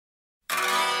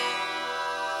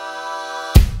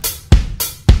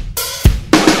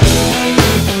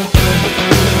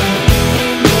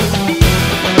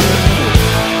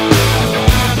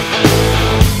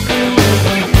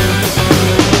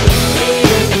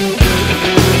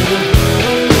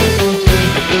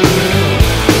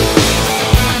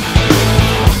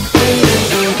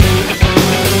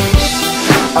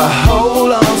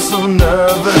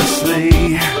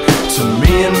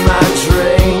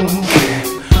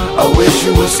she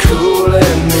was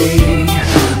cooling me,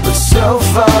 but so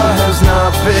far has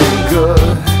not been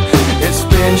good. It's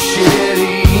been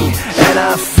shitty, and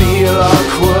I feel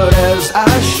awkward as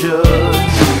I should.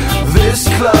 This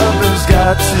club has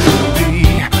got to be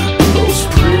the most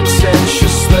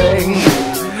pretentious thing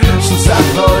since I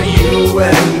thought you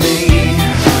and me.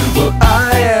 Well,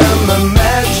 I am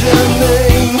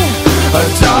imagining a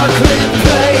dark lit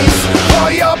place, or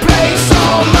your place,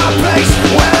 or my place.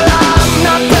 Well, I'm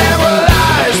not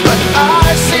paralyzed, but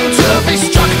I seem to be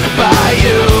struck by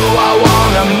you. I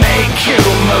wanna make you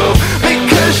move,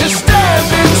 because you're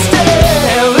standing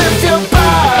still. If your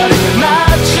body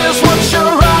matches what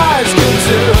your eyes can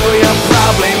do, you'll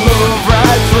probably move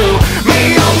right through me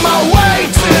on my way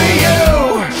to you.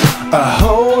 I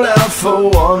hold out for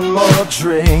one more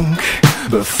drink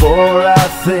before I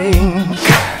think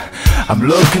I'm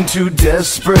looking too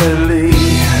desperately,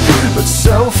 but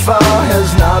so far has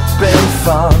not been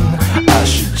fun. I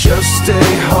should just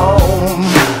stay home.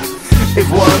 If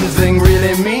one thing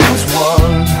really means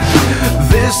one,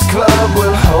 this club will